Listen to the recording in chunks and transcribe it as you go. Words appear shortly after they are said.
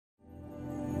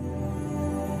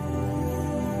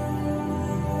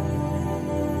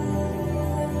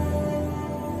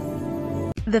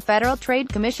The Federal Trade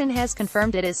Commission has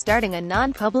confirmed it is starting a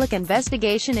non-public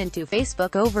investigation into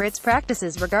Facebook over its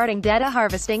practices regarding data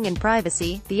harvesting and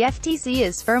privacy. The FTC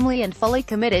is firmly and fully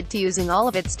committed to using all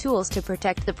of its tools to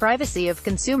protect the privacy of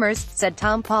consumers, said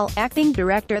Tom Paul, acting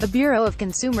director of the Bureau of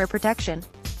Consumer Protection.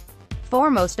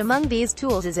 Foremost among these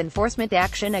tools is enforcement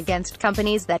action against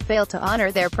companies that fail to honor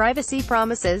their privacy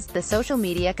promises. The social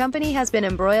media company has been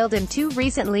embroiled in two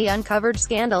recently uncovered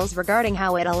scandals regarding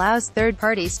how it allows third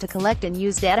parties to collect and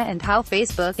use data and how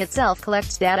Facebook itself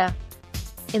collects data.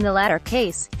 In the latter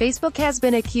case, Facebook has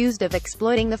been accused of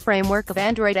exploiting the framework of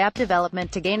Android app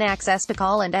development to gain access to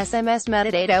call and SMS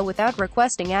metadata without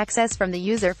requesting access from the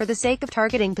user for the sake of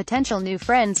targeting potential new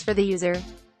friends for the user.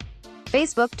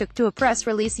 Facebook took to a press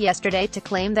release yesterday to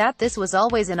claim that this was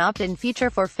always an opt-in feature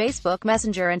for Facebook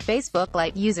Messenger and Facebook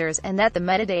Lite users, and that the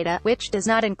metadata, which does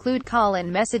not include call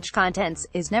and message contents,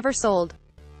 is never sold.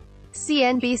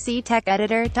 CNBC tech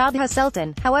editor Todd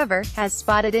Haselton, however, has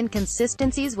spotted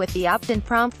inconsistencies with the opt-in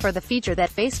prompt for the feature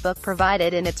that Facebook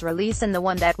provided in its release and the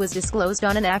one that was disclosed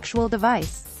on an actual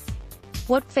device.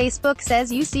 What Facebook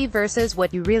says you see versus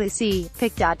what you really see.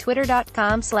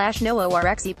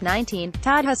 pic.twitter.com/NoORXEP19.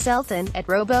 Todd Haselton, at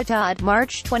RoboTodd,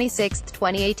 March 26,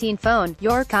 2018. Phone.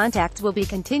 Your contacts will be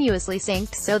continuously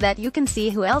synced so that you can see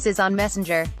who else is on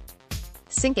Messenger.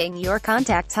 Syncing your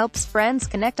contacts helps friends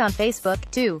connect on Facebook,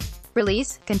 too.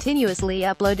 Release. Continuously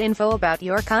upload info about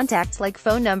your contacts like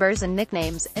phone numbers and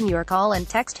nicknames, and your call and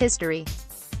text history.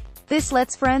 This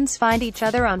lets friends find each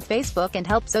other on Facebook and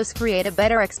helps us create a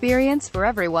better experience for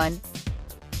everyone.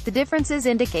 The differences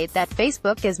indicate that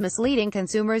Facebook is misleading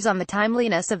consumers on the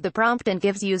timeliness of the prompt and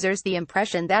gives users the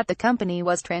impression that the company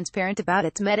was transparent about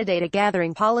its metadata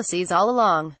gathering policies all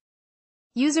along.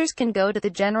 Users can go to the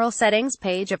General Settings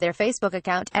page of their Facebook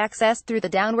account, access through the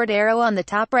downward arrow on the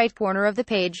top right corner of the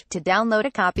page, to download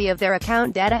a copy of their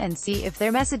account data and see if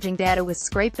their messaging data was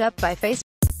scraped up by Facebook.